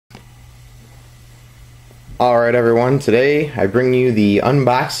Alright everyone, today I bring you the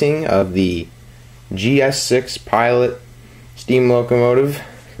unboxing of the GS-6 Pilot steam locomotive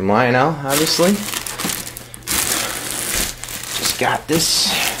from Lionel, obviously. Just got this.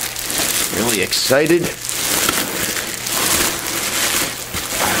 Really excited.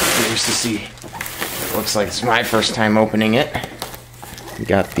 Curious to see. It looks like it's my first time opening it. We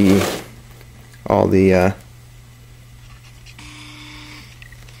got all the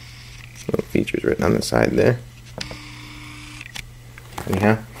little features written on the side there.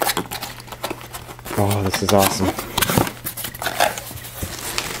 Anyhow. Oh, this is awesome.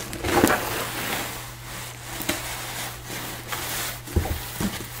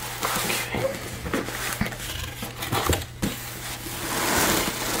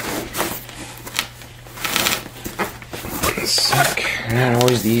 Okay. Suck. Not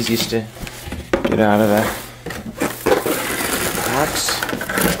always the easiest to get out of the box.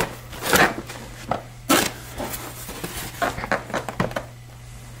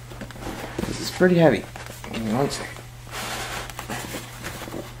 This is pretty heavy. Give me one second.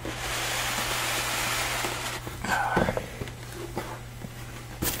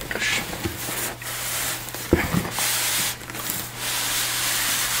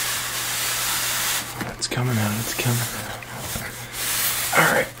 It's coming out, it's coming out.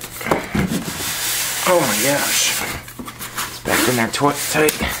 Alright. Oh my gosh. It's back in there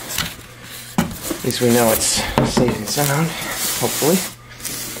tight. At least we know it's safe and sound, hopefully.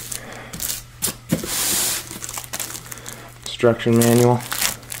 Instruction manual.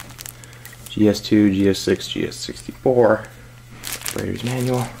 GS2, GS6, GS64. Operator's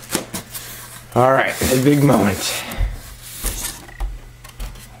manual. Alright, a big moment.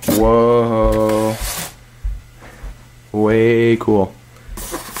 Whoa. Way cool.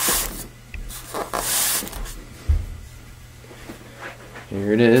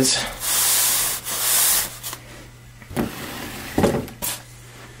 Here it is.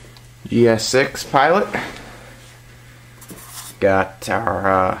 GS6 Pilot. Got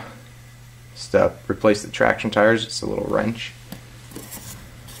our stuff. Replace the traction tires. It's a little wrench.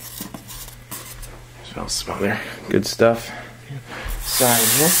 Smells some other good stuff. Side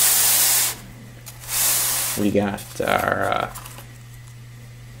here. We got our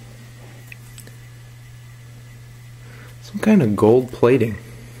some kind of gold plating.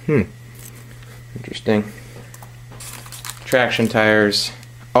 Interesting. Traction tires.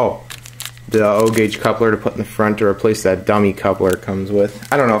 Oh, the O-gauge coupler to put in the front to replace that dummy coupler it comes with.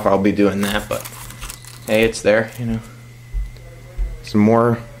 I don't know if I'll be doing that, but hey, it's there, you know. Some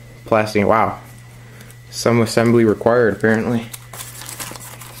more plastic. Wow. Some assembly required, apparently.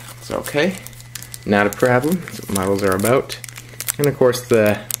 It's okay. Not a problem. That's what models are about. And of course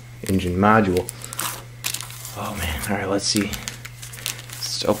the engine module. Oh man, alright, let's see.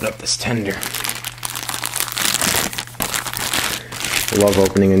 Let's open up this tender. I love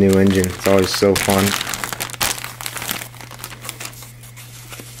opening a new engine. It's always so fun.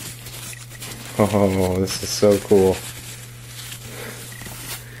 Oh, this is so cool.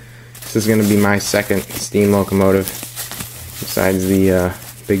 This is going to be my second steam locomotive besides the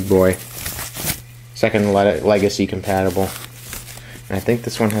big boy. Second legacy compatible. And I think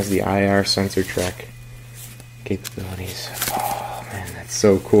this one has the IR sensor track capabilities. Oh man, that's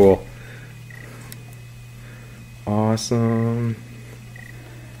so cool. Awesome.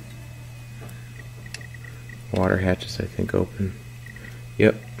 Water hatches, I think, open.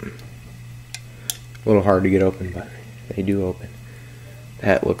 Yep. A little hard to get open, but they do open.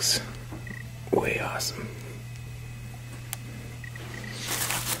 That looks way awesome.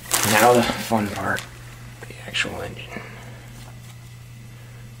 Now the fun part, the actual engine.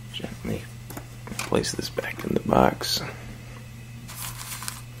 Gently place this back in the box.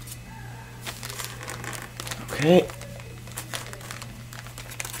 Okay.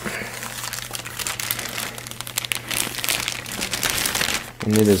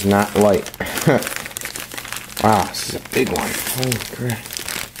 And it is not light. Wow, this is a big one. Holy crap.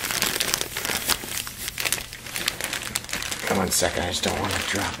 Come on a second, I just don't want to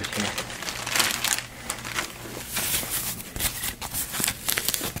drop it here.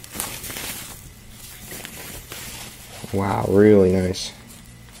 Wow, really nice.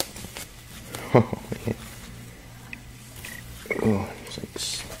 Oh, man. Oh, it's like...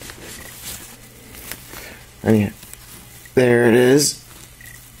 And yeah, there it is.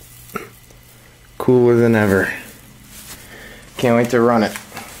 Cooler than ever. Can't wait to run it.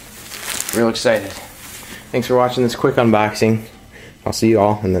 Real excited. Thanks for watching this quick unboxing. I'll see you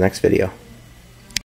all in the next video.